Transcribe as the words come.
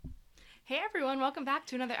Hey everyone, welcome back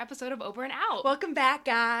to another episode of Over and Out. Welcome back,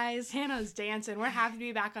 guys. Hannah's dancing. We're happy to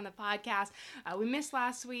be back on the podcast. We missed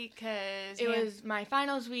last week because it was my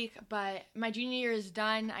finals week, but my junior year is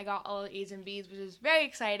done. I got all A's and B's, which is very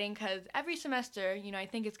exciting because every semester, I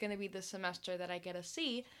think it's going to be the semester that I get a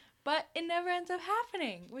C, but it never ends up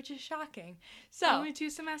happening, which is shocking. So only 2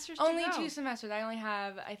 semesters to Only go. 2 semesters. I only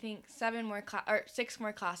have, I think, 6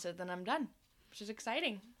 more classes, then I'm done, which is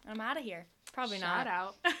exciting. I'm out of here. Probably Shout not.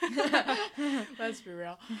 out. Let's be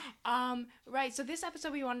real. Right, so this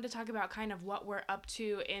episode we wanted to talk about kind of what we're up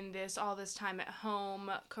to in all this time at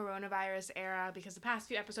home coronavirus era, because the past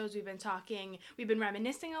few episodes we've been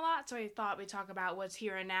reminiscing a lot, so I thought we'd talk about what's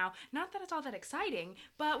here and now. Not that it's all that exciting,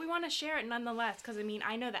 but we want to share it nonetheless, because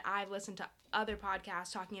I know that I've listened to other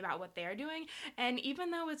podcasts talking about what they're doing, and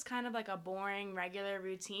even though it's kind of like a boring regular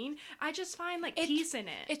routine, I just find peace in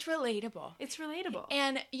it. It's relatable.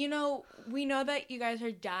 And we know that you guys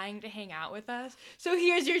are dying to hang out with us, so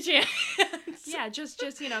here's your chance. Yeah, just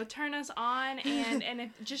turn us on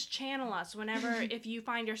and just channel us whenever, if you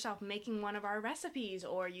find yourself making one of our recipes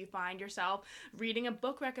or you find yourself reading a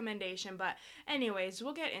book recommendation. But anyways,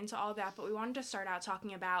 we'll get into all that, but we wanted to start out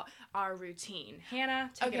talking about our routine.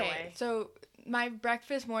 Hannah, take it away. So my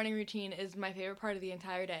breakfast morning routine is my favorite part of the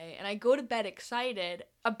entire day, and I go to bed excited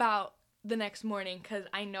about the next morning because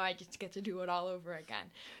I know I just get to do it all over again.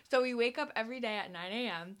 So we wake up every day at 9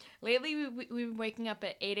 a.m. Lately, we've been waking up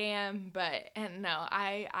at 8 a.m.,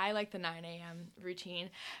 I like the 9 a.m.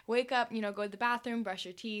 routine. Wake up, go to the bathroom, brush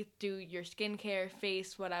your teeth, do your skincare,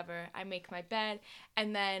 face, whatever. I make my bed,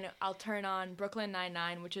 and then I'll turn on Brooklyn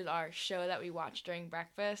Nine-Nine, which is our show that we watch during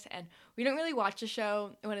breakfast, and we don't really watch the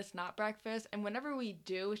show when it's not breakfast, and whenever we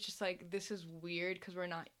do, it's just this is weird because we're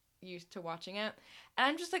not used to watching it. And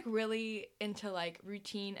I'm just really into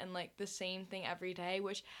routine and the same thing every day,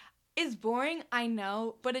 which is boring, I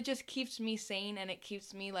know, but it just keeps me sane and it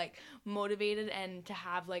keeps me motivated and to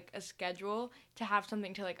have a schedule, to have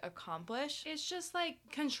something to accomplish. It's just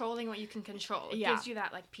controlling what you can control. It Yeah. gives you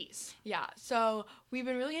that peace. Yeah, so we've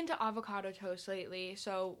been really into avocado toast lately,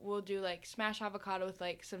 so we'll do smashed avocado with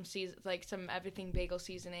some everything bagel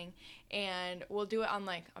seasoning, and we'll do it on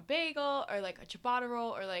a bagel or a ciabatta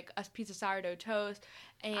roll or a piece of sourdough toast.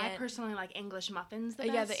 And I personally like English muffins the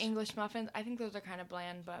best. Yeah, the English muffins. I think those are kind of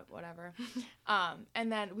bland, but whatever.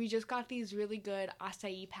 And then we just got these really good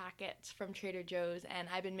acai packets from Trader Joe's, and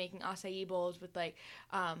I've been making acai bowls with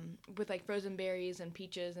frozen berries and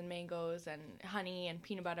peaches and mangoes and honey and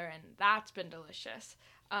peanut butter, and that's been delicious.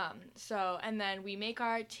 And then we make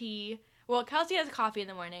our tea. Well, Kelsey has coffee in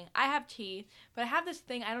the morning. I have tea, but I have this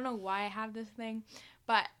thing. I don't know why I have this thing,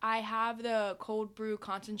 but I have the cold brew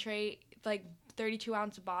concentrate,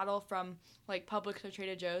 32-ounce bottle from Publix or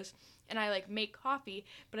Trader Joe's, and I make coffee,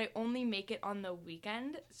 but I only make it on the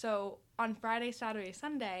weekend. So on Friday, Saturday,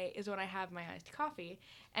 Sunday is when I have my iced coffee,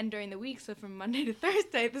 and during the week, so from Monday to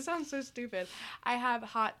Thursday, this sounds so stupid, I have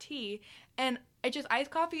hot tea. And iced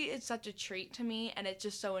coffee is such a treat to me, and it's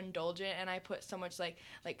just so indulgent, and I put so much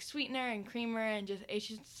sweetener and creamer, and it's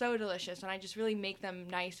just so delicious, and I just really make them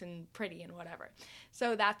nice and pretty and whatever.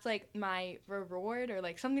 So that's my reward or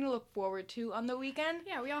something to look forward to on the weekend.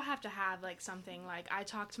 Yeah, we all have to have something. I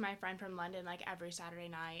talk to my friend from London every Saturday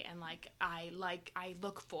night, and I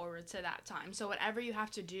look forward to that time. So whatever you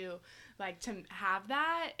have to do to have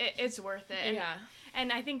that, it's worth it. And, yeah.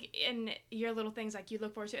 And I think in your little things you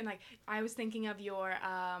look forward to, and I was thinking of your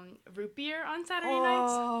root beer on Saturday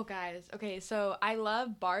nights. Oh, guys. Okay, so I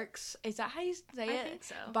love Barks. Is that how you say it? I think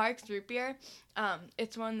so. Barks root beer.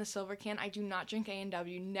 It's one in the silver can. I do not drink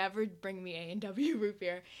A&W. Never bring me A&W root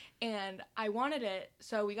beer. And I wanted it,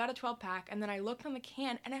 so we got a 12-pack, and then I looked on the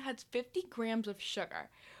can, and it has 50 grams of sugar,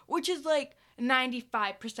 which is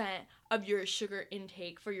 95% of your sugar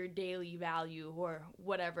intake for your daily value or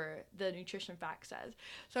whatever the nutrition fact says.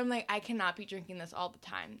 So I'm I cannot be drinking this all the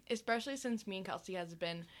time, especially since me and Kelsey has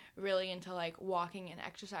been really into walking and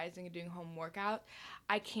exercising and doing home workout.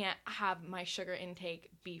 I can't have my sugar intake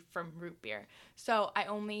be from root beer. So I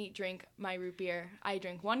only drink my root beer. I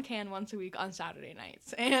drink 1 can once a week on Saturday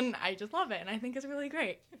nights, and I just love it, and I think it's really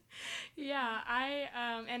great. Yeah,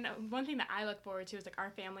 and one thing that I look forward to is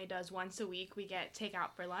our family does once a week we get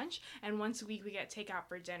takeout for lunch, and once a week we get takeout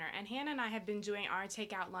for dinner. And Hannah and I have been doing our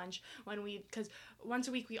takeout lunch because once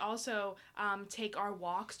a week we also take our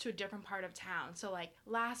walks to a different part of town. So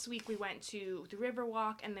last week we went to the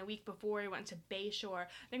Riverwalk, and the week before we went to Bayshore. I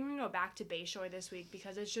think we're gonna go back to Bayshore this week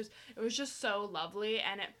because it was just so lovely,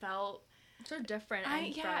 and it felt So different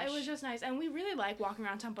and fresh. It was just nice. And we really like walking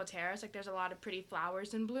around Temple Terrace. Like, there's a lot of pretty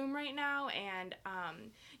flowers in bloom right now. And,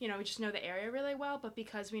 we just know the area really well. But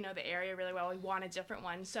because we know the area really well, we want a different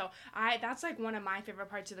one. So that's, like, one of my favorite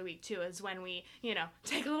parts of the week, too, is when we,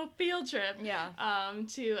 take a little field trip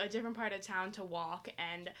to a different part of town to walk.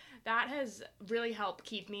 And that has really helped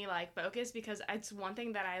keep me, like, focused, because it's one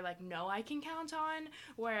thing that I, like, know I can count on.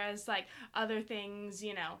 Whereas, like, other things,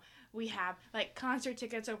 we have, like, concert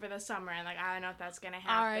tickets over the summer, and, like, I don't know if that's gonna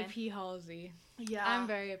happen. R.I.P. Halsey. Yeah. I'm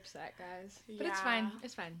very upset, guys. But it's fine.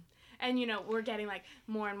 It's fine. And, we're getting, like,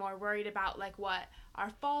 more and more worried about, like, what our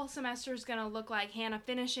fall semester is gonna look like. Hannah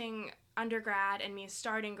finishing undergrad and me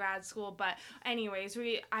starting grad school. But anyways,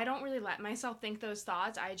 I don't really let myself think those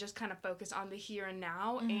thoughts. I just kind of focus on the here and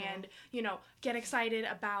now and, get excited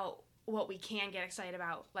about what we can get excited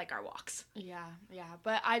about, like our walks. Yeah.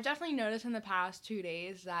 But I've definitely noticed in the past 2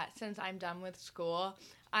 days that since I'm done with school,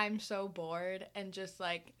 I'm so bored and just,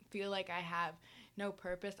 like, feel like I have no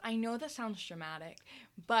purpose. I know that sounds dramatic,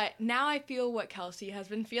 but now I feel what Kelsey has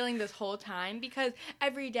been feeling this whole time, because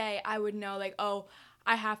every day I would know, like, oh,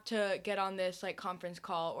 I have to get on this, like, conference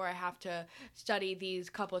call, or I have to study these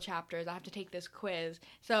couple chapters, I have to take this quiz.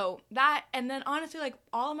 So that, and then honestly, like,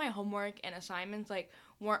 all of my homework and assignments, like,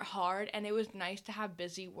 weren't hard, and it was nice to have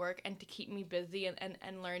busy work and to keep me busy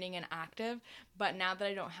and learning and active. But now that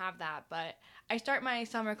I don't have that, but I start my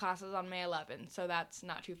summer classes on May 11th, so that's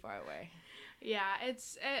not too far away. Yeah, it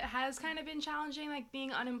has kind of been challenging, like,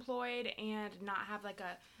 being unemployed and not have, like,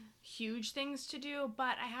 a huge things to do,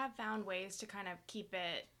 but I have found ways to kind of keep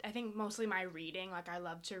it, I think mostly my reading, like, I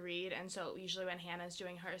love to read, and so usually when Hannah's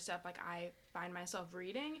doing her stuff, like, I find myself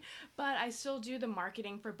reading, but I still do the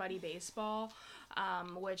marketing for Buddy Baseball,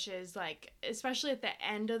 which is, like, especially at the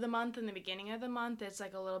end of the month and the beginning of the month, it's,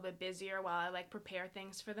 like, a little bit busier while I, like, prepare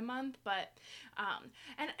things for the month, but,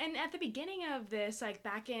 and at the beginning of this, like,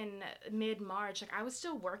 back in mid-March, like, I was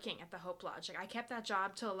still working at the Hope Lodge, like, I kept that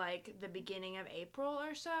job till, like, the beginning of April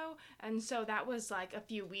or so, and so that was, like, a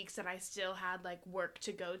few weeks that I still had, like, work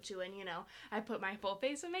to go to, and, I put my full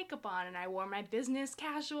face of makeup on, and I wore my business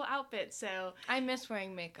casual outfit, so. I miss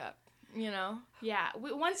wearing makeup. Yeah,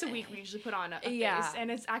 once a week we usually put on a face,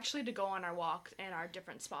 and it's actually to go on our walk in our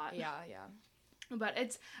different spot. Yeah. But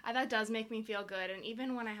that does make me feel good, and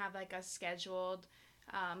even when I have, like, a scheduled,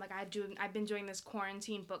 I've been doing this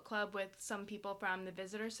quarantine book club with some people from the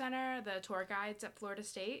visitor center, the tour guides at Florida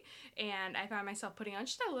State, and I found myself putting on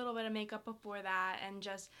just a little bit of makeup before that, and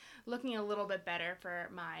just looking a little bit better for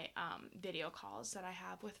my video calls that I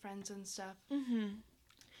have with friends and stuff.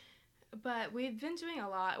 But we've been doing a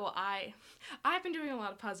lot. Well, I've been doing a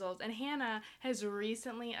lot of puzzles, and Hannah has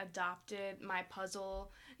recently adopted my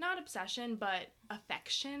puzzle, not obsession, but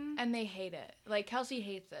affection. And they hate it. Like, Kelsey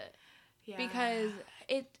hates it. Yeah. Because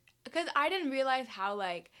I didn't realize how,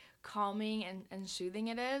 like, calming and soothing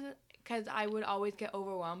it is, because I would always get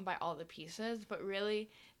overwhelmed by all the pieces, but really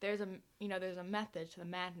there's a method to the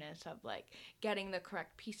madness of, like, getting the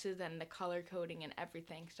correct pieces and the color coding and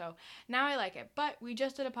everything. So now I like it. But we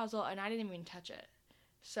just did a puzzle and I didn't even touch it.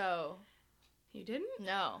 So. You didn't?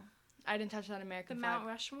 No. I didn't touch that American flag. The Mount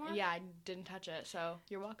Rushmore? Yeah, I didn't touch it, so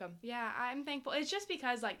you're welcome. Yeah, I'm thankful. It's just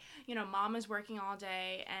because, like, Mom is working all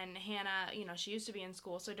day, and Hannah, she used to be in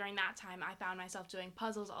school, so during that time, I found myself doing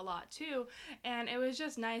puzzles a lot, too, and it was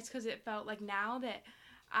just nice, because it felt like now that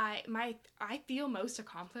I feel most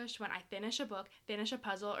accomplished when I finish a book, finish a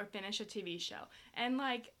puzzle, or finish a TV show. And,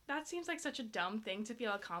 like, that seems like such a dumb thing to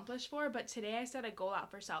feel accomplished for, but today I set a goal out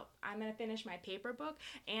for self. I'm going to finish my paper book,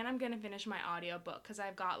 and I'm going to finish my audio book, because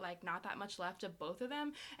I've got, like, not that much left of both of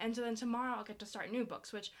them. And so then tomorrow I'll get to start new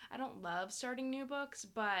books, which I don't love starting new books,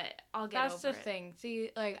 but I'll get over it. That's the thing.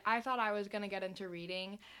 See, like, I thought I was going to get into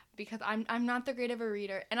reading, because I'm not the great of a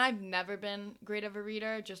reader, and I've never been great of a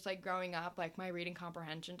reader. Just, like, growing up, like, my reading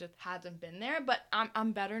comprehension just hasn't been there, but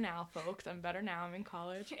I'm better now, folks. I'm better now. I'm in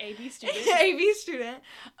college. AB student. AB student.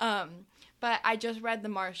 But I just read The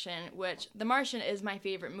Martian, which The Martian is my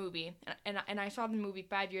favorite movie, and I saw the movie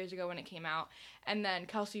 5 years ago when it came out, and then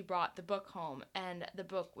Kelsey brought the book home, and the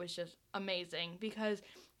book was just amazing, because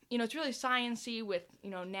it's really science-y with,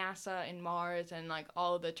 NASA and Mars and, like,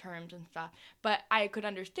 all of the terms and stuff. But I could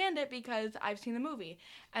understand it because I've seen the movie.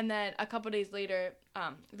 And then a couple days later,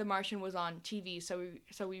 The Martian was on TV,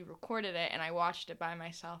 so we recorded it, and I watched it by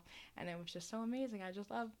myself. And it was just so amazing. I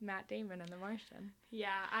just love Matt Damon and The Martian.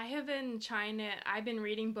 Yeah, I've been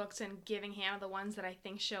reading books and giving Hannah the ones that I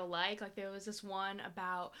think she'll like. Like there was this one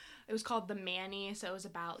about, it was called The Manny, so it was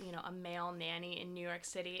about, a male nanny in New York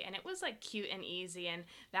City, and it was like cute and easy, and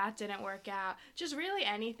that didn't work out. Just really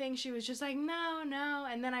anything, she was just like, no, no.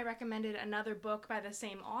 And then I recommended another book by the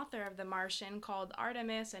same author of The Martian called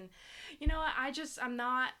Artemis, and you know what, I'm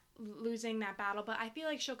not losing that battle, but I feel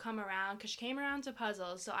like she'll come around because she came around to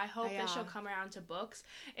puzzles, so I hope that she'll come around to books.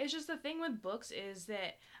 It's just the thing with books is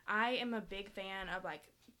that I am a big fan of like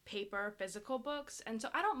paper physical books, and so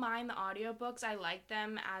I don't mind the audiobooks. I like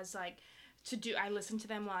them as like I listen to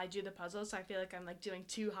them while I do the puzzles, so I feel like I'm like doing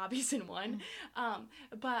two hobbies in one.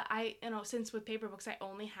 But since with paper books I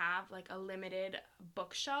only have like a limited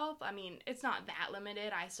bookshelf. I mean, it's not that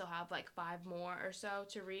limited. I still have like 5 more or so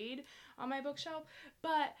to read on my bookshelf,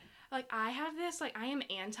 but like I have this, like I am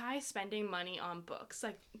anti spending money on books.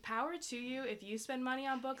 Like power to you if you spend money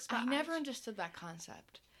on books, but I never understood that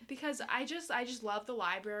concept. Because I just love the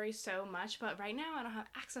library so much, but right now I don't have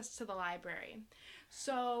access to the library.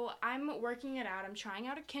 So I'm working it out. I'm trying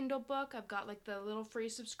out a Kindle book. I've got like the little free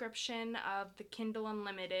subscription of the Kindle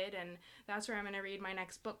Unlimited, and that's where I'm going to read my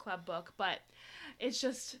next book club book, but it's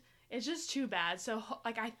just too bad. So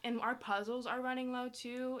like and our puzzles are running low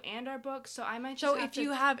too, and our books, so I might just if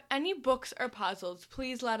you have any books or puzzles,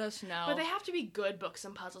 please let us know. But they have to be good books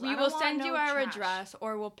and puzzles. We will send you our address,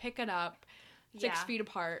 or we'll pick it up 6 feet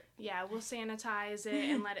apart. Yeah, we'll sanitize it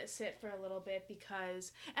and let it sit for a little bit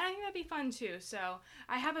and I think that'd be fun too. So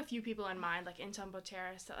I have a few people in mind, like in Tumbo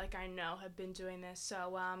Terrace, that like I know have been doing this.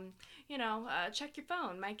 So check your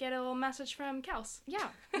phone. Might get a little message from Kels. Yeah.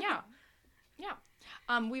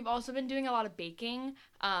 We've also been doing a lot of baking.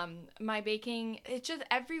 My baking, it's just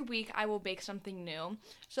every week I will bake something new.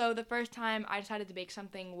 So the first time I decided to bake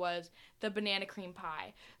something was the banana cream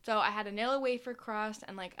pie. So I had a vanilla wafer crust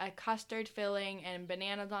and like a custard filling and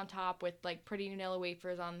bananas on top with like pretty vanilla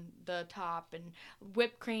wafers on the top and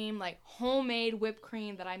whipped cream, like homemade whipped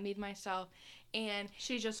cream that I made myself. And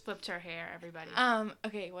she just flipped her hair, everybody.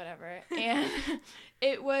 Okay, whatever. And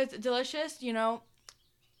it was delicious,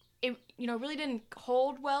 It, really didn't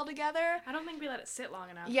hold well together. I don't think we let it sit long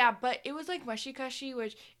enough. Yeah, but it was like mushy cushy,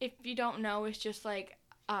 which, if you don't know, is just like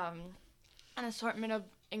an assortment of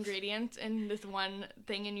ingredients in this one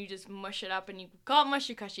thing, and you just mush it up, and you call it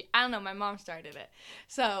mushy cushy. I don't know, my mom started it.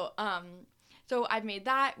 So I made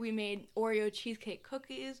that. We made Oreo cheesecake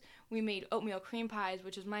cookies. We made oatmeal cream pies,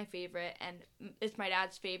 which is my favorite, and it's my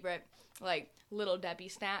dad's favorite, like, Little Debbie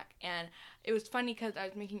snack. And it was funny because I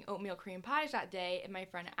was making oatmeal cream pies that day, and my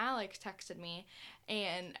friend Alex texted me,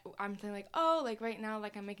 and I'm saying like, oh, like right now,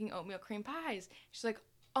 like I'm making oatmeal cream pies. She's like,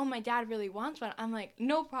 oh, my dad really wants one. I'm like,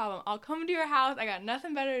 no problem. I'll come to your house. I got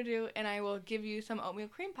nothing better to do, and I will give you some oatmeal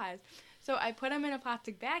cream pies. So I put them in a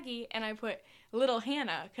plastic baggie, and I put Little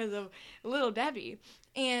Hannah because of Little Debbie.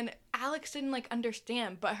 And Alex didn't like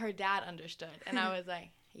understand, but her dad understood. And I was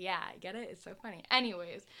like, yeah, I get it. It's so funny.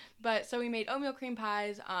 Anyways, so we made oatmeal cream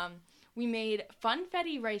pies. We made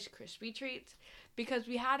Funfetti Rice Krispie treats because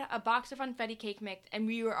we had a box of Funfetti cake mix, and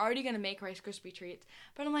we were already going to make Rice Krispie treats.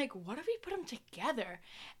 But I'm like, what if we put them together?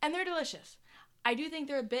 And they're delicious. I do think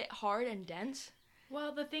they're a bit hard and dense.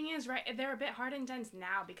 Well, the thing is, right, they're a bit hard and dense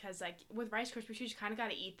now because, like, with Rice Krispie treats, you kind of got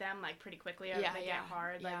to eat them, like, pretty quickly or they get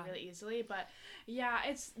hard, like, really easily. But, yeah,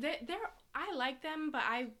 I like them, but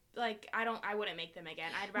I wouldn't make them again.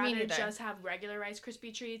 I'd rather just have regular Rice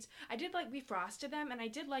Krispie treats. We frosted them, and I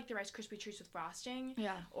did like the Rice Krispie treats with frosting.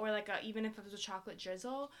 Yeah. Or, like, even if it was a chocolate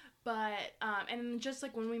drizzle. But, and just,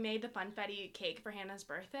 like, when we made the Funfetti cake for Hannah's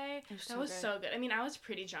birthday, that was so good. I mean, I was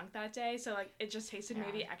pretty drunk that day, so, like, it just tasted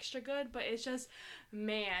maybe extra good, but it's just,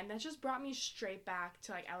 man, that just brought me straight back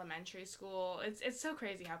to, like, elementary school. It's so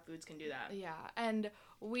crazy how foods can do that. Yeah, and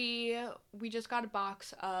we just got a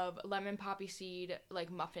box of lemon poppy seed,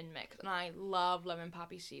 like, muffin mix, and I love lemon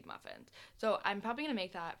poppy seed muffins. So I'm probably gonna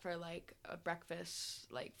make that for, like, a breakfast,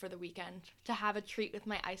 like, for the weekend, to have a treat with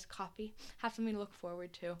my iced coffee. Have something to look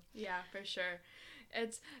forward to. Yeah, for sure.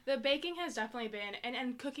 The baking has definitely been,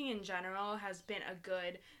 and cooking in general has been a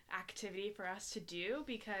good activity for us to do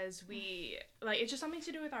because it's just something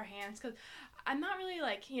to do with our hands, because I'm not really,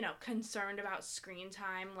 like, concerned about screen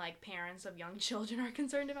time like parents of young children are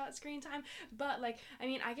concerned about screen time, but, like, I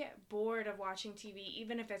mean, I get bored of watching TV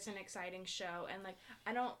even if it's an exciting show, and, like,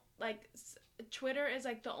 I don't, like, Twitter is,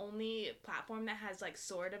 like, the only platform that has, like,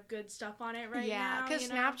 sort of good stuff on it now. Yeah, because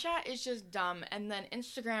Snapchat is just dumb, and then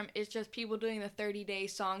Instagram is just people doing the 30-day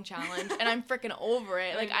song challenge, and I'm freaking over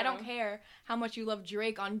it. Like, I don't care how much you love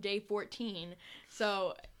Drake on day 14.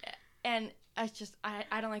 So, and it's just,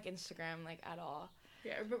 I don't like Instagram, like, at all.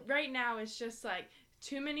 Yeah, but right now it's just, like,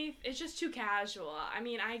 it's just too casual. I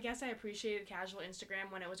mean, I guess I appreciated casual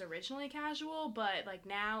Instagram when it was originally casual, but like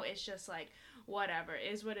now it's just like whatever,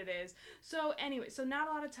 is what it is. So anyway, so not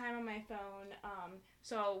a lot of time on my phone.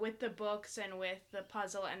 So with the books and with the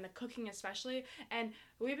puzzle and the cooking especially, and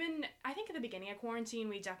I think at the beginning of quarantine,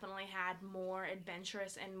 we definitely had more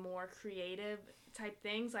adventurous and more creative type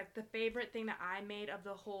things. Like the favorite thing that I made of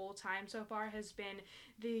the whole time so far has been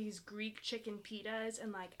these Greek chicken pitas,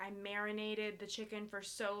 and like I marinated the chicken for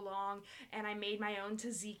so long, and I made my own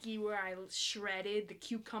tzatziki where I shredded the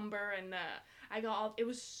cucumber and it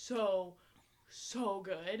was so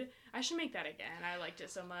good. I should make that again. I liked it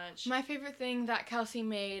so much. My favorite thing that Kelsey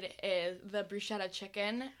made is the bruschetta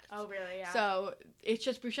chicken. Oh, really? Yeah. So it's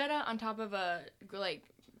just bruschetta on top of a like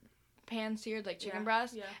pan-seared like chicken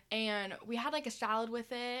breast. Yeah. And we had like a salad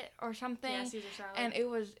with it or something. Yeah, Caesar salad. And it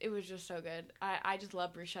was just so good. I just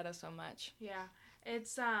love bruschetta so much. Yeah.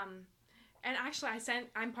 It's and actually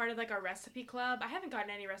I'm part of like a recipe club. I haven't gotten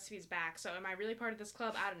any recipes back, so am I really part of this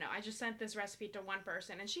club? I don't know. I just sent this recipe to one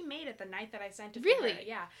person, and she made it the night that I sent it to her.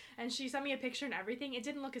 Yeah. And she sent me a picture and everything. It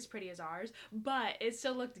didn't look as pretty as ours, but it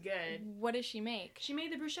still looked good. What did she make? She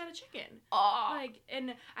made the bruschetta chicken. Oh. Like,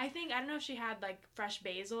 and I don't know if she had like fresh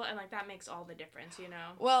basil, and like that makes all the difference, you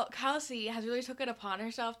know? Well, Kelsey has really took it upon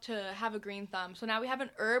herself to have a green thumb, so now we have an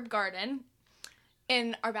herb garden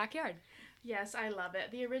in our backyard. Yes, I love it.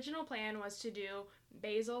 The original plan was to do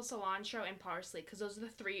basil, cilantro, and parsley, because those are the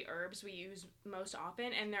 3 herbs we use most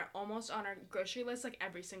often, and they're almost on our grocery list like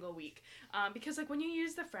every single week. Because like when you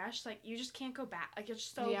use the fresh, like you just can't go back. Like it's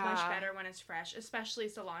so much better when it's fresh, especially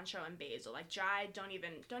cilantro and basil. Like dried, don't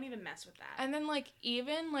even mess with that. And then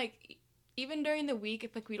even during the week,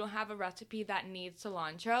 if like we don't have a recipe that needs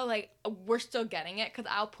cilantro, like we're still getting it because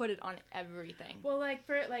I'll put it on everything. Well, like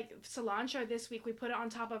for like cilantro this week, we put it on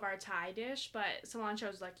top of our Thai dish, but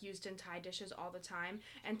cilantro is like used in Thai dishes all the time.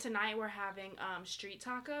 And tonight we're having street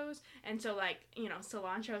tacos, and so like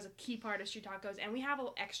cilantro is a key part of street tacos, and we have an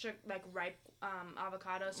extra like ripe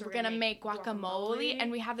avocado. So we're gonna make guacamole,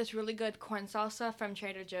 and we have this really good corn salsa from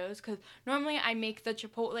Trader Joe's because normally I make the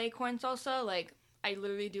chipotle corn salsa like. I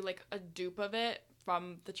literally do, like, a dupe of it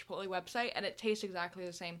from the Chipotle website, and it tastes exactly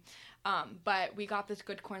the same. But we got this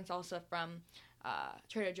good corn salsa from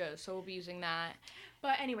Trader Joe's, so we'll be using that.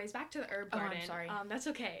 But anyways, back to the herb garden. I'm sorry. That's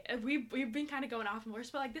okay. We've been kind of going off and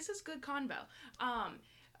worse, but, like, this is good convo.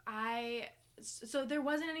 So there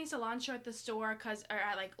wasn't any cilantro at the store or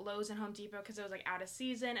at like Lowe's and Home Depot because it was like out of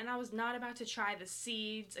season, and I was not about to try the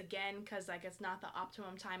seeds again because like it's not the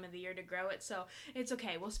optimum time of the year to grow it, so it's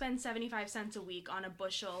okay. We'll spend 75 cents a week on a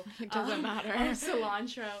bushel it doesn't matter. of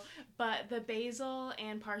cilantro. But the basil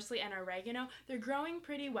and parsley and oregano, they're growing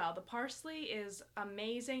pretty well. The parsley is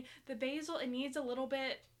amazing. The basil, it needs a little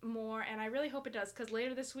bit more, and I really hope it does, because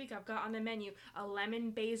later this week I've got on the menu a lemon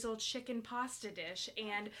basil chicken pasta dish,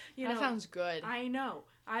 and that sounds good. I know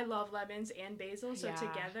I love lemons and basil, so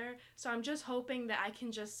together, so I'm just hoping that I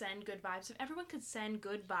can just send good vibes. If everyone could send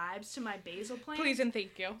good vibes to my basil plant, please and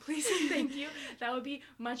thank you, that would be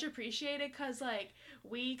much appreciated, because like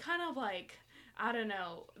we kind of like, I don't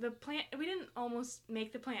know, the plant, we didn't almost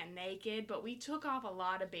make the plant naked, but we took off a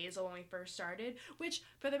lot of basil when we first started, which,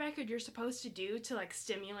 for the record, you're supposed to do to, like,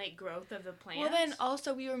 stimulate growth of the plant. Well, then,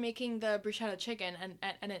 also, we were making the bruschetta chicken,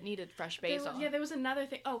 and it needed fresh basil. There was another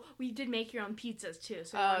thing. Oh, we did make your own pizzas, too,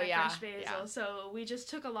 so we wanted fresh basil. Yeah. So we just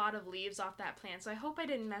took a lot of leaves off that plant, so I hope I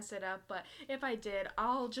didn't mess it up, but if I did,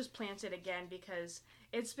 I'll just plant it again, because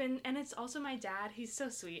it's also my dad, he's so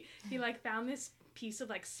sweet. He, like, found this piece of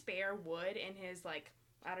like spare wood in his like,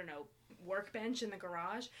 I don't know, workbench in the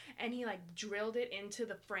garage, and he like drilled it into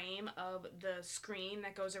the frame of the screen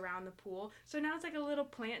that goes around the pool, so now it's like a little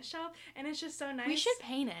plant shelf, and it's just so nice. We should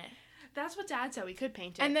paint it. That's what Dad said, we could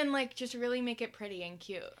paint it, and then like just really make it pretty and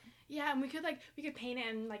cute. Yeah, and we could paint it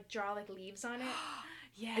and like draw like leaves on it.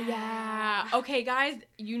 Yeah. Okay, guys,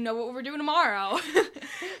 you know what we're doing tomorrow.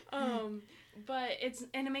 But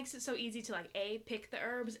it makes it so easy to like pick the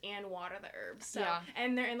herbs and water the herbs. So, yeah.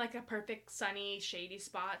 And they're in like a perfect sunny, shady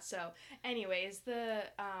spot. So, anyways, the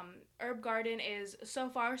herb garden is so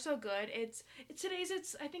far so good.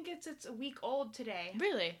 I think it's a week old today.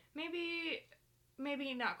 Really?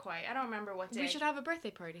 Maybe not quite. I don't remember what day. We should have a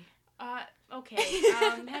birthday party. Okay.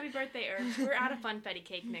 Happy birthday, herbs. We're out of funfetti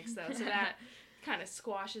cake mix though, so that kind of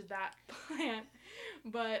squashes that plan.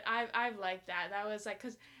 But I've liked that. That was like,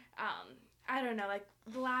 cause I don't know, like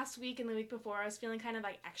the last week and the week before I was feeling kind of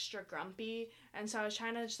like extra grumpy, and so I was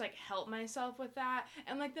trying to just like help myself with that.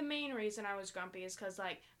 And like the main reason I was grumpy is because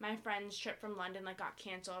like my friend's trip from London like got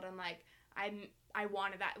canceled, and like I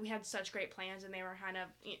wanted that. We had such great plans, and they were kind of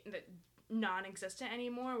non-existent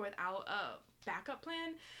anymore without backup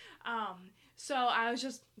plan. So I was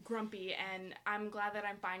just grumpy, and I'm glad that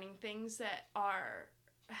I'm finding things that are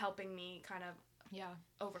helping me kind of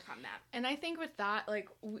overcome that. And I think with that, like,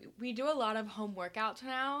 we do a lot of home workouts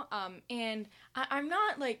now, and I'm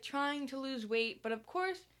not, like, trying to lose weight, but of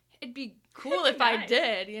course, it'd be cool if nice. I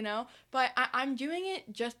did, you know? But I'm doing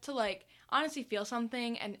it just to, like, honestly feel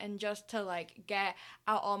something and just to, like, get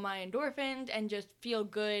out all my endorphins and just feel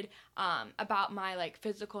good about my, like,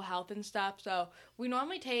 physical health and stuff. So we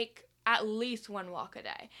normally take at least 1 walk a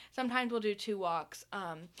day. Sometimes we'll do 2 walks.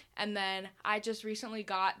 And then I just recently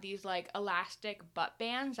got these, like, elastic butt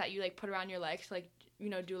bands that you, like, put around your legs to, like, you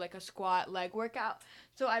know, do, like, a squat leg workout.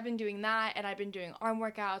 So I've been doing that, and I've been doing arm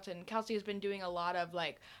workouts, and Kelsey has been doing a lot of,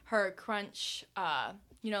 like, her crunch,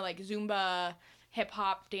 you know, like, Zumba,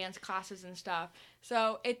 hip-hop dance classes and stuff.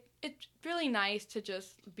 So it's really nice to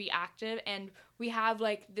just be active, and we have,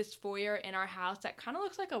 like, this foyer in our house that kind of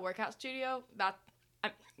looks like a workout studio.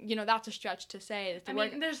 You know, that's a stretch to say. I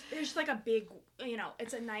mean, there's like a big, you know,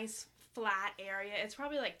 it's a nice flat area. It's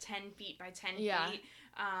probably like 10 feet by 10 feet.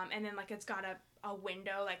 And then, like, it's got a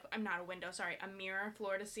window, like, a mirror,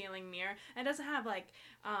 floor-to-ceiling mirror. And it doesn't have, like,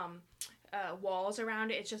 walls around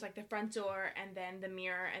it. It's just, like, the front door and then the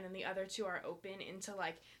mirror, and then the other 2 are open into,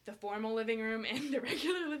 like, the formal living room and the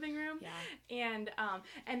regular living room. Yeah. And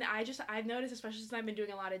I've noticed, especially since I've been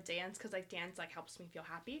doing a lot of dance, because, like, dance, like, helps me feel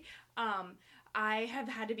happy, I have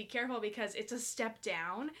had to be careful because it's a step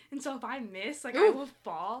down, and so if I miss, like, I will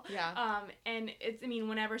fall. Yeah. And it's, I mean,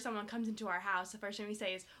 whenever someone comes into our house, the first thing we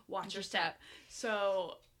say is, watch your step.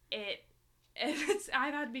 So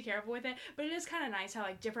I've had to be careful with it, but it is kind of nice how,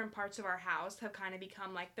 like, different parts of our house have kind of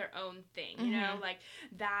become, like, their own thing, you know? Like,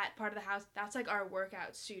 that part of the house, that's, like, our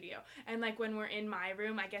workout studio. And, like, when we're in my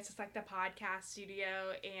room, I guess it's, like, the podcast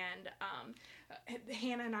studio, and,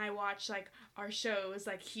 Hannah and I watch, like, our shows,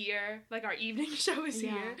 like, here. Like, our evening show is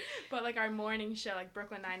here. But, like, our morning show, like,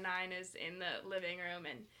 Brooklyn Nine-Nine is in the living room,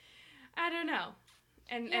 and I don't know.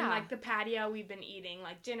 And, like, the patio, we've been eating,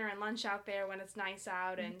 like, dinner and lunch out there when it's nice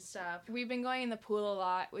out and stuff. We've been going in the pool a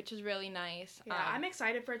lot, which is really nice. Yeah, I'm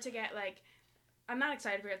excited for it to get, like, I'm not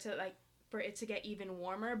excited for it to get even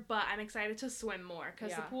warmer, but I'm excited to swim more,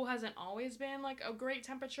 because the pool hasn't always been, like, a great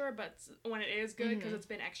temperature, but when it is good, because it's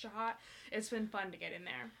been extra hot, it's been fun to get in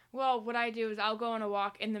there. Well, what I do is I'll go on a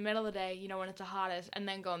walk in the middle of the day, you know, when it's the hottest, and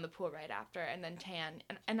then go in the pool right after, and then tan.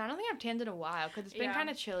 And I don't think I've tanned in a while, because it's been kind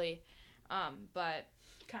of chilly, but...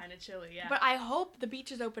 Kind of chilly, yeah. But I hope the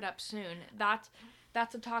beaches open up soon. That's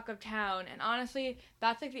the talk of town, and honestly,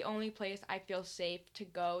 that's, like, the only place I feel safe to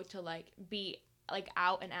go to, like, be, like,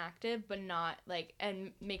 out and active, but not, like,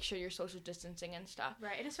 and make sure you're social distancing and stuff.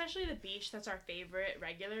 Right, and especially the beach, that's our favorite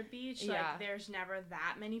regular beach. Like, there's never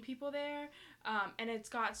that many people there, and it's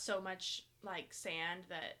got so much, like, sand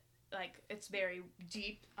that, like, it's very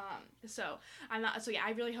deep, so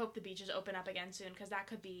I really hope the beaches open up again soon, because that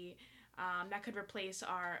could be... that could replace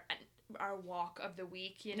our walk of the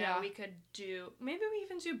week, you know. Yeah. We could do, maybe we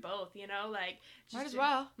even do both, you know, like, might as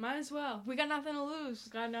well. We got nothing to lose.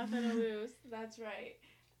 That's right.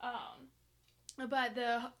 But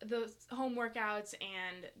the home workouts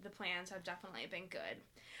and the plans have definitely been good.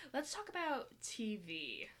 Let's talk about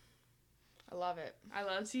TV. I love it. I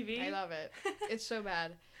love TV. I love it. It's so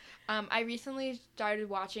bad. I recently started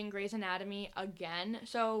watching Grey's Anatomy again.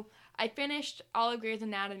 So I finished all of Grey's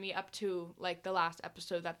Anatomy up to, like, the last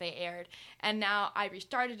episode that they aired. And now I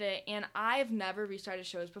restarted it, and I've never restarted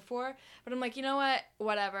shows before. But I'm like, you know what?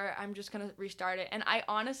 Whatever. I'm just going to restart it. And I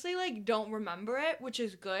honestly, like, don't remember it, which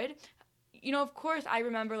is good. You know, of course, I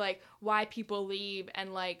remember, like, why people leave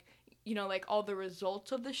and, like, you know, like, all the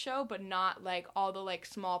results of the show, but not, like, all the, like,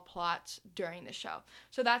 small plots during the show.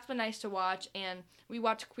 So that's been nice to watch, and we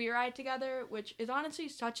watched Queer Eye together, which is honestly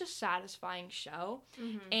such a satisfying show,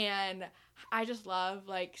 and I just love,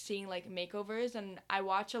 like, seeing, like, makeovers, and I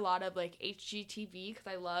watch a lot of, like, HGTV, because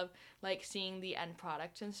I love, like, seeing the end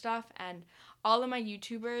products and stuff, and all of my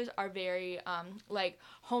YouTubers are very, like,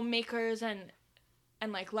 homemakers and,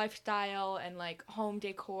 like, lifestyle and, like, home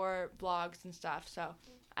decor vlogs and stuff, so...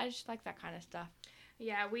 I just like that kind of stuff.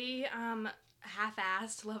 Yeah, we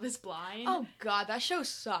half-assed Love is Blind. Oh, God, that show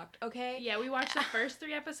sucked, okay? Yeah, we watched the first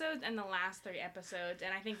 3 episodes and the last 3 episodes,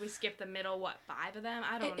 and I think we skipped the middle, 5 of them?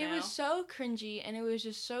 I don't know. It was so cringy, and it was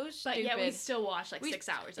just so stupid. But yeah, we still watched, like, 6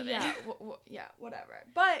 hours of it. Yeah, whatever.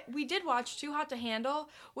 But we did watch Too Hot to Handle,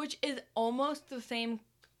 which is almost the same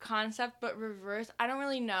concept but reverse. I don't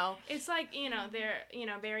really know. It's like, you know, they're, you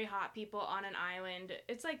know, very hot people on an island.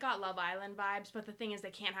 It's like got Love Island vibes, but the thing is they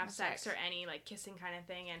can't have sex or any, like, kissing kind of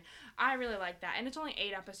thing, and I really like that. And it's only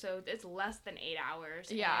 8 episodes. It's less than 8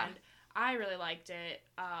 hours. Yeah. And I really liked it,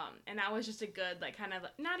 and that was just a good, like, kind of,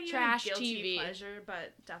 not even Trash guilty TV. pleasure,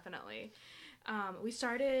 but definitely. We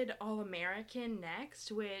started All American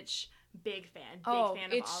next, which, big fan of All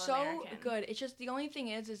American. It's so good. It's just, the only thing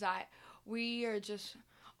is that we are just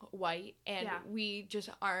white, and we just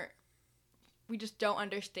don't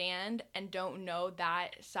understand and don't know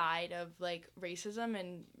that side of, like, racism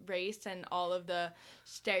and race and all of the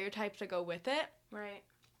stereotypes that go with it. Right.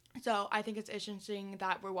 So I think it's interesting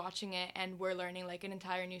that we're watching it and we're learning, like, an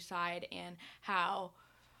entire new side, and how,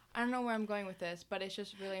 I don't know where I'm going with this, but it's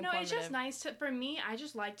just really informative. No, it's just nice for me, I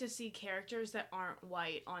just like to see characters that aren't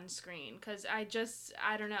white on screen, because I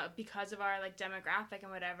don't know, because of our, like, demographic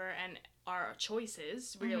and whatever, and our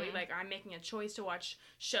choices, really, like, I'm making a choice to watch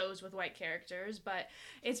shows with white characters, but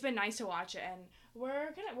it's been nice to watch it, and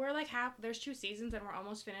we're like there's 2 seasons, and we're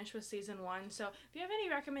almost finished with season 1, so if you have any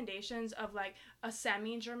recommendations of, like, a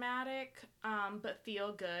semi-dramatic, but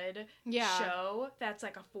feel good show that's,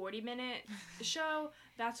 like, a 40-minute show,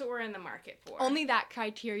 that's what we're in the market for. Only that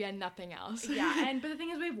criteria, nothing else. Yeah, but the thing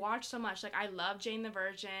is, we've watched so much, like, I love Jane the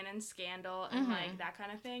Virgin and Scandal and, like, that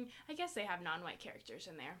kind of thing. I guess they have non-white characters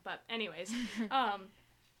in there, but anyways,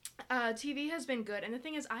 TV has been good, and the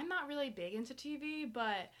thing is, I'm not really big into TV,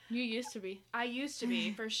 but you used to be. I used to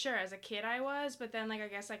be, for sure. As a kid, I was, but then, like, I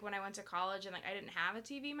guess, like, when I went to college, and, like, I didn't have a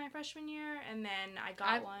TV my freshman year, and then I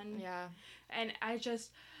got one. Yeah. And I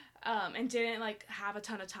just, and didn't, like, have a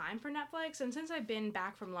ton of time for Netflix, and since I've been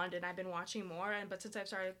back from London, I've been watching more, but since I've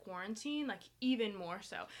started quarantine, like, even more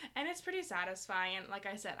so, and it's pretty satisfying, and like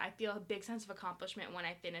I said, I feel a big sense of accomplishment when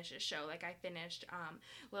I finish a show. Like, I finished,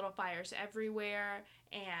 Little Fires Everywhere,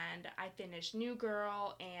 and I finished New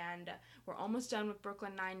Girl, and we're almost done with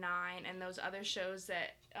Brooklyn Nine-Nine, and those other shows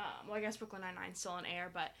that, well, I guess Brooklyn Nine-Nine's still on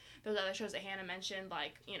air, but those other shows that Hannah mentioned,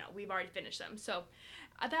 like, you know, we've already finished them, so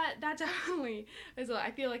that definitely is,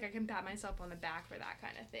 I feel like I can pat myself on the back for that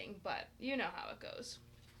kind of thing, but you know how it goes.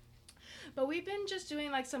 But we've been just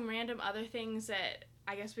doing, like, some random other things that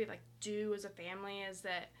I guess we, like, do as a family, is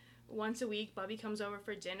that once a week, Bubby comes over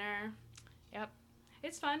for dinner. Yep.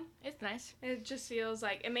 It's fun. It's nice. It just feels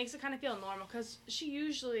like, it makes it kind of feel normal, because she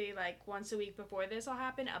usually, like, once a week before this all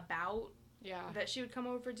happened, that she would come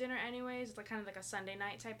over for dinner anyways. It's, like, kind of like a Sunday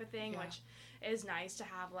night type of thing, which is nice to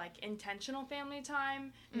have, like, intentional family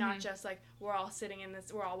time, not just, like, we're all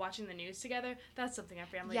watching the news together. That's something our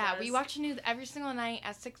family does. Yeah, we watch the news every single night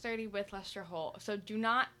at 6:30 with Lester Holt, so do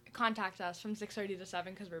not contact us from 6:30 to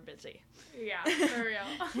 7 because we're busy. Yeah, for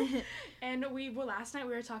real. And last night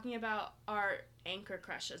we were talking about our anchor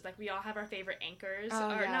crushes. Like, we all have our favorite anchors,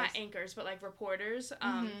 not anchors, but, like, reporters.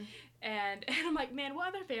 And I'm like, man, what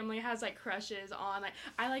other family has, like, crushes on? Like,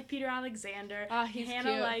 I like Peter Alexander. Oh, he's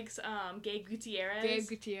Hannah cute. Likes Gabe Gutierrez. Gabe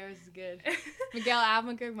Gutierrez is good. Miguel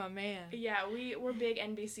Almaguer, my man. Yeah, we're big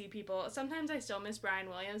NBC people. Sometimes I still miss Brian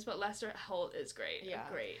Williams, but Lester Holt is great. Yeah.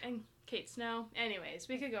 Great. And Kate Snow. Anyways,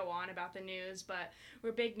 we could go on about the news, but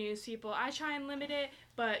we're big news people. I try and limit it,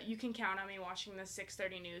 but you can count on me watching the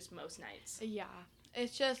 6:30 news most nights. Yeah.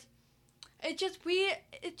 It's just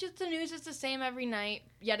the news is the same every night,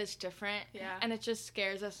 yet it's different. Yeah. And it just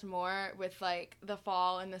scares us more with, like, the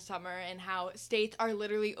fall and the summer, and how states are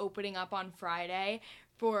literally opening up on Friday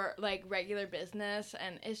for, like, regular business,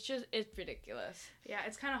 and it's ridiculous. Yeah,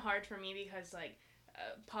 it's kind of hard for me because, like,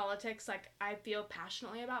 politics, like, I feel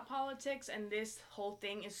passionately about politics, and this whole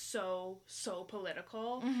thing is so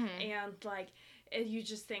political, and, like, you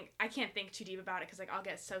just think, I can't think too deep about it because, like, I'll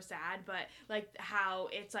get so sad, but, like, how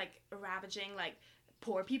it's, like, ravaging, like,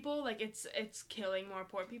 poor people, like, it's killing more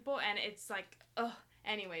poor people, and it's, like, ugh.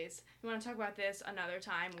 Anyways, we want to talk about this another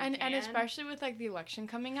time. And especially with, like, the election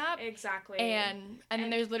coming up. Exactly. And then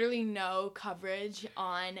there's literally no coverage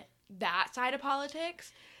on that side of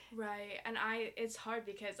politics. Right, and it's hard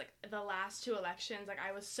because, like, the last 2 elections, like,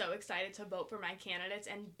 I was so excited to vote for my candidates,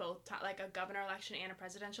 and both like, a governor election and a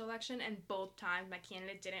presidential election, and both times my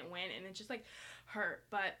candidate didn't win, and it just, like, hurt.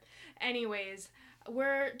 But anyways,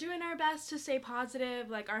 we're doing our best to stay positive.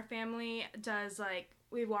 Like, our family does, like,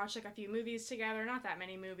 we watched, like, a few movies together, not that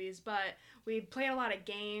many movies, but we played a lot of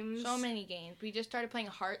games. So many games. We just started playing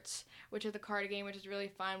Hearts, which is a card game, which is really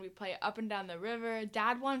fun. We play Up and Down the River.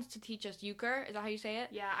 Dad wants to teach us euchre. Is that how you say it?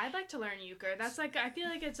 Yeah, I'd like to learn euchre. That's, like, I feel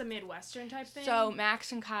like it's a Midwestern type thing. So,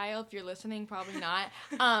 Max and Kyle, if you're listening, probably not,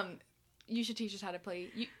 you should teach us how to play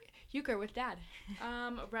euchre with Dad.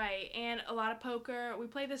 Right, and a lot of poker. We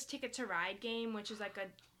play this Ticket to Ride game, which is, like,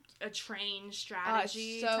 a train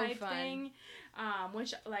strategy so type fun. thing.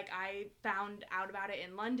 Which, like, I found out about it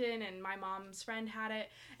in London, and my mom's friend had it.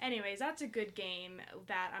 Anyways, that's a good game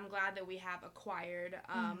that I'm glad that we have acquired,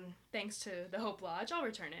 thanks to the Hope Lodge. I'll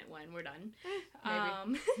return it when we're done.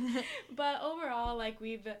 Maybe. But overall, like,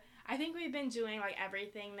 I think we've been doing, like,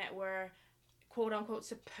 everything that we're, quote-unquote,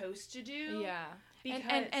 supposed to do. Yeah.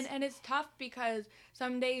 Because... And it's tough because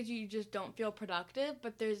some days you just don't feel productive,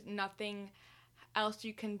 but there's nothing else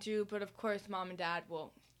you can do. But, of course, Mom and Dad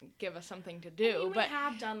will give us something to do. I mean, but we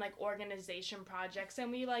have done, like, organization projects,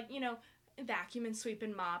 and we, like, you know, vacuum and sweep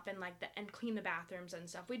and mop and, like, and clean the bathrooms and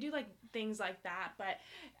stuff. We do, like, things like that, but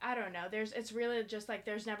I don't know. It's really just, like,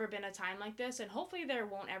 there's never been a time like this, and hopefully there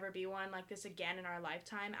won't ever be one like this again in our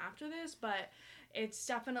lifetime after this, but it's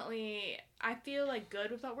definitely, I feel, like, good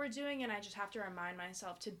with what we're doing, and I just have to remind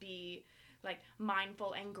myself to be, like,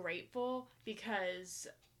 mindful and grateful because,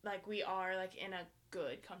 like, we are, like, in a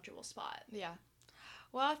good, comfortable spot. Yeah.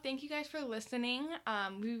 Well, thank you guys for listening.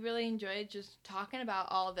 We really enjoyed just talking about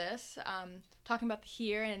all this, talking about the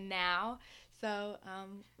here and now. So,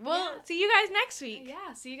 we'll see you guys next week.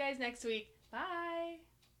 Yeah, see you guys next week. Bye.